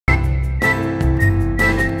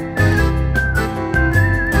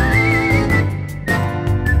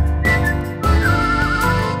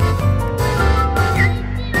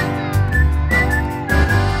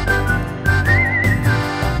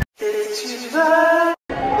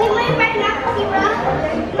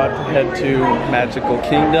about to head to Magical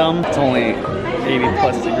Kingdom. It's only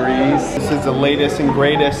 80+ degrees. This is the latest and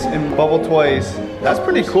greatest in bubble toys. That's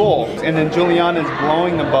pretty cool. And then Julianna's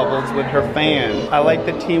blowing the bubbles with her fan. I like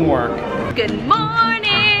the teamwork. Good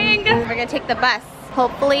morning. We're gonna take the bus.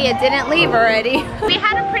 Hopefully it didn't leave already. We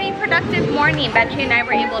had a pretty productive morning. Benji and I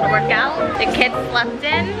were able to work out. The kids slept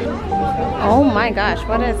in. Oh my gosh,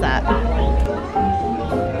 what is that?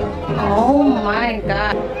 Oh my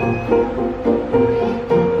god.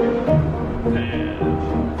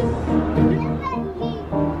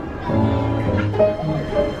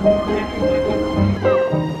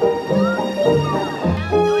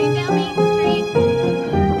 Going down Main Street.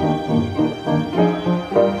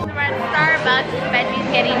 We're at Starbucks. Benji's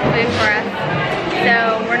getting food for us. So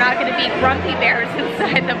we're not gonna be grumpy bears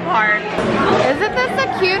inside the park. Isn't this the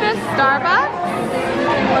cutest Starbucks?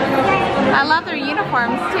 I love their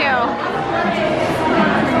uniforms too.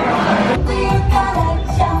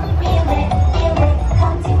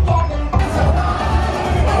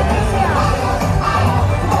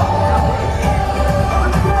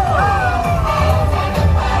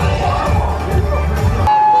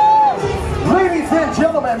 Ladies and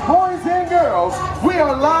gentlemen, boys and girls, we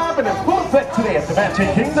are live and in full effect today at the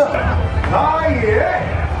Blendtec Kingdom. Oh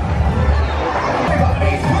yeah!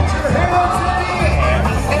 Everybody put your hands in the air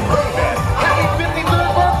and wave it. Happy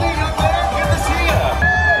 53rd birthday, young man. Good to see ya.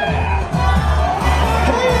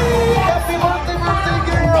 Hey, happy birthday,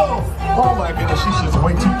 girl. Oh my goodness, she's just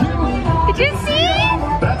way too cute. Did you see?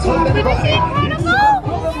 That's what everybody.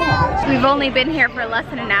 We've only been here for less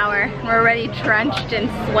than an hour. We're already drenched in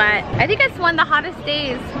sweat. I think it's one of the hottest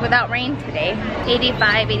days without rain today.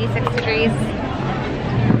 85, 86 degrees.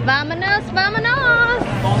 Vamonos, vamonos!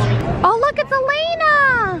 Oh look, it's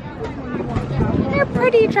Elena! In her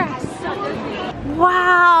pretty dress.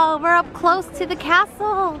 Wow, we're up close to the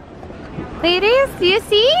castle. Ladies, do you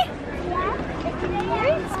see?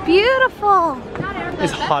 It's beautiful.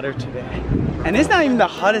 It's hotter today. And it's not even the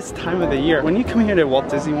hottest time of the year. When you come here to Walt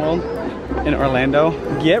Disney World in Orlando,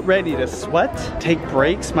 get ready to sweat, take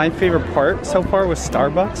breaks. My favorite part so far was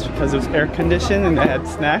Starbucks because it was air conditioned and they had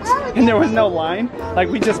snacks and there was no line. Like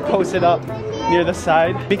we just posted up near the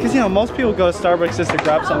side. Because you know, most people go to Starbucks just to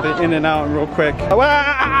grab something in and out and real quick.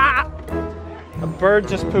 A bird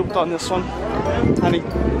just pooped on this one. Honey.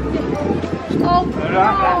 Oh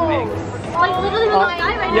no! Like literally with the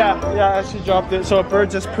sky right now. Yeah, she dropped it. So a bird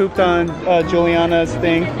just pooped on Julianna's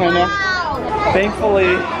thing right now.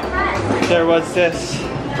 Thankfully, there was this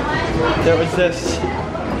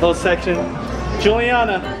little section.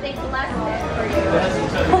 Julianna.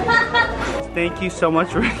 Thank you so much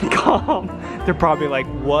for being calm. They're probably like,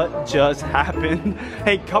 what just happened?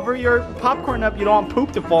 Hey, cover your popcorn up. You don't want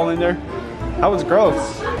poop to fall in there. That was gross.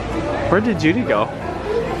 Where did Judy go?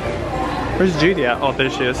 Where's Judy at? Oh, there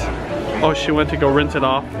she is. Oh, she went to go rinse it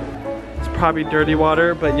off. It's probably dirty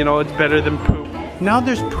water, but you know, it's better than poop. Now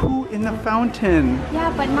there's poo in the fountain.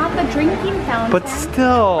 Yeah, but not the drinking fountain. But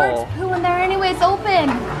still. Birds poo in there anyway, it's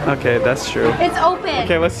open. Okay, that's true. It's open.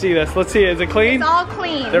 Okay, let's see this. Let's see, is it clean? It's all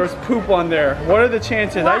clean. There was poop on there. What are the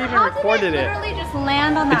chances? Well, I even recorded it. Literally just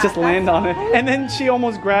land on that. It just landed on it. And then she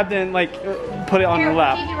almost grabbed it and like put it on her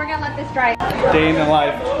lap. Baby, we're gonna let this dry. Day in the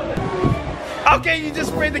life. Okay, you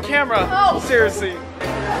just sprayed the camera. Oh. Seriously.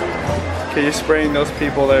 Okay, you're spraying those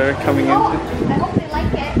people that are coming in. I hope they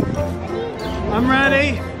like it. I'm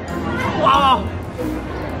ready. Wow.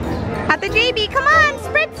 At the JB, come on,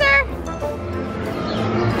 spritzer.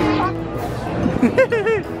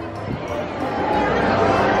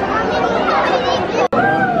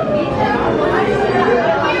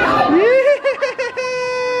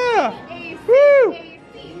 Yeah. Woo.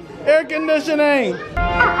 Air conditioning.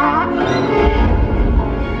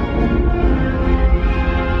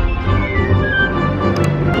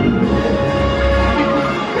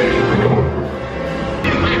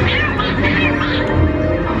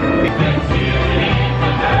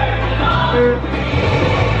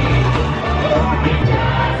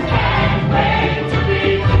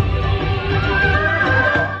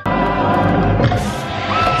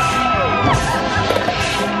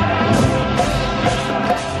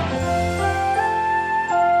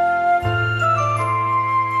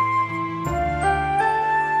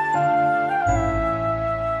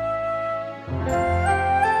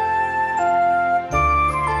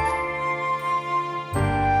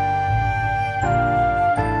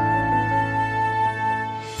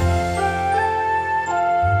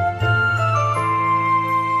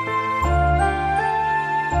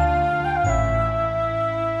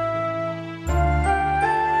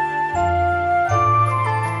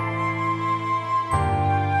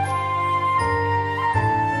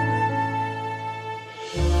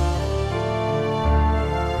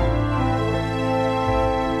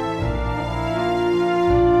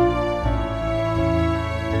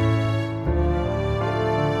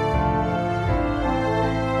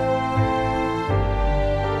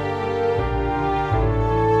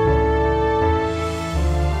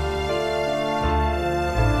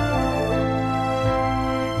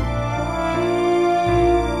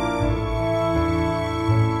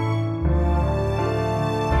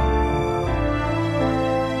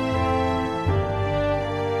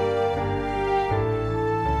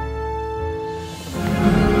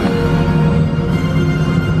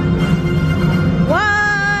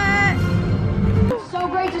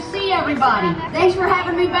 everybody. Thanks for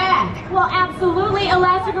having me back. Well, absolutely,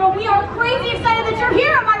 Elastigirl. We are crazy excited that you're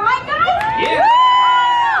here. Am I right, guys? Yeah.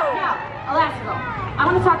 Now, Elastigirl, I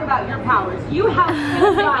want to talk about your powers. You have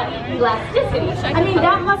body elasticity. I mean,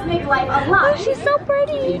 that must make life a lot. Oh, she's so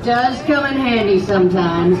pretty. It does come in handy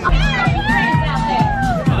sometimes.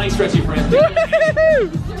 Nice stretchy friend. Working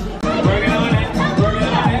on it. Working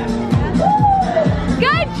on it.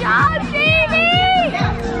 Good job, baby!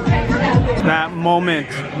 That moment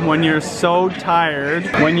when you're so tired,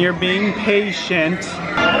 when you're being patient,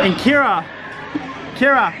 and Keira,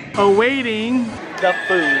 awaiting the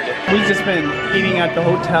food. We've just been eating at the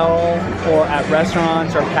hotel or at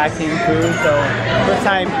restaurants or packing food, so first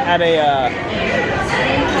time at a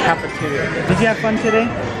cafeteria. Did you have fun today?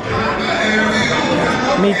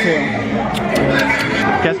 Me too.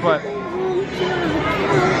 Guess what?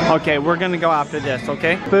 Okay, we're gonna go after this,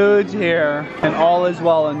 okay? Food's here, and all is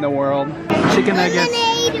well in the world. Chicken nuggets,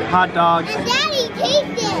 hot dogs,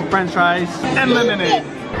 French fries, and lemonade.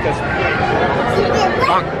 Guess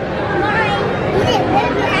what?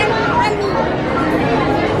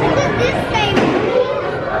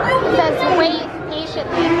 It says wait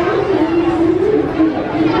patiently.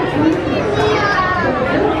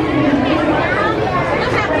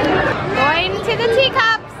 Going to the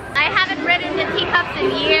teacups. I haven't ridden the teacups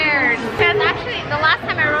in years. Because actually, the last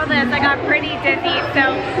time I rode this, I got pretty dizzy.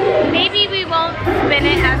 So maybe we won't spin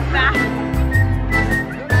it as fast.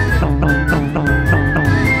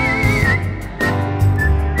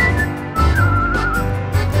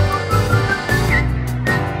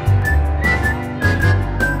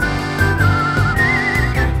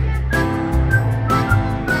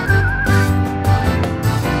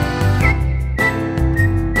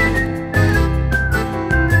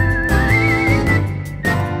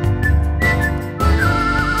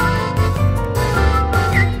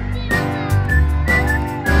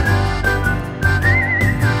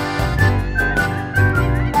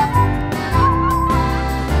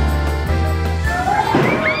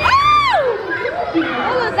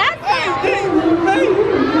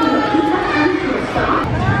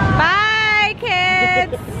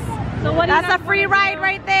 That's a free ride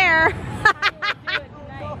right there.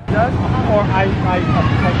 Or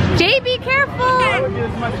I Jay, be careful. I would get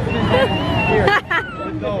as much here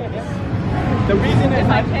with those. The reason is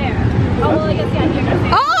my chair. Oh, well, I guess, yeah, you're gonna say.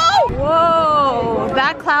 Oh! Whoa,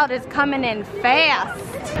 that cloud is coming in fast.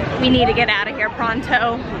 We need to get out of here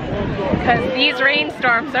pronto, because these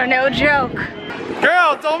rainstorms are no joke.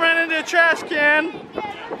 Girl, don't run into the trash can.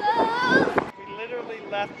 We literally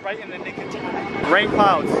left right in the nick of time. Rain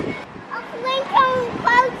clouds. Rain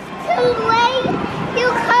clouds too late. You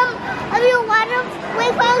come, a lot of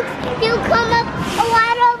rain clouds. You come up a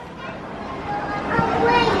lot of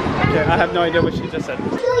rain. Okay, I have no idea what she just said.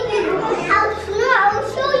 I'll show you. I'll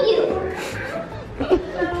show you.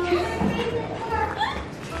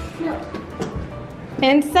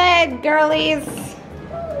 Inside, girlies.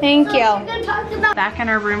 Thank you. We're gonna talk about Back in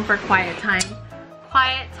our room for quiet time.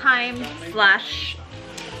 Quiet time slash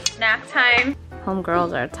snack time.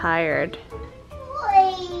 Homegirls are tired.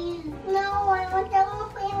 toys. No, I want to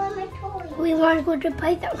play with my toys. We want to go to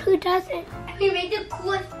Python. Who doesn't? We made the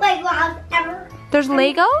coolest Lego house ever. There's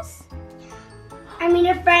Legos? I made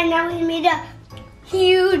a friend. Now we made a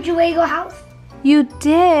huge Lego house. You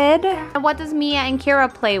did? And what does Miya and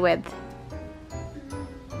Keira play with?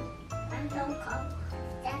 I'm so cold.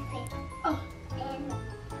 That's it. Oh.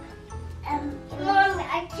 And Mom,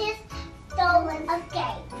 I just stole it.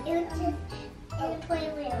 Okay. It was just in a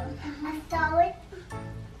playroom. I stole it.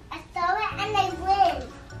 And I win.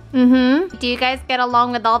 Mm-hmm. Do you guys get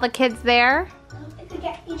along with all the kids there?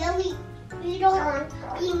 We don't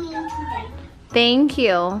be mean to them. Thank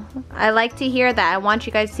you. I like to hear that. I want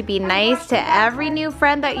you guys to be nice to every new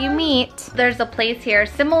friend that you meet. There's a place here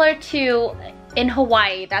similar to in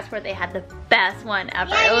Hawaii. That's where they had the best one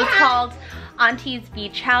ever. It was called Auntie's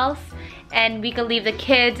Beach House. And we could leave the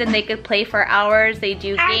kids and they could play for hours. They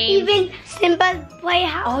do games. Even Simba's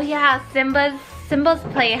playhouse. Oh yeah, Simba's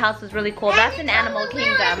playhouse was really cool. That's in Animal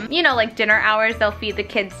Kingdom. You know, like dinner hours, they'll feed the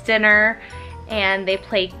kids dinner and they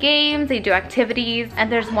play games, they do activities, and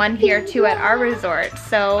there's one here too at our resort.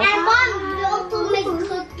 So And Mom, we also make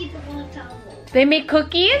cookies on the towel. they make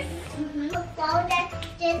cookies? Mm-hmm. The phone that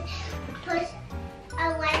just push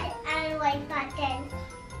a white button.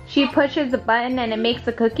 She pushes a button and it makes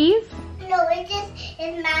the cookies? No, it just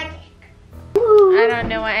is magic. I don't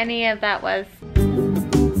know what any of that was.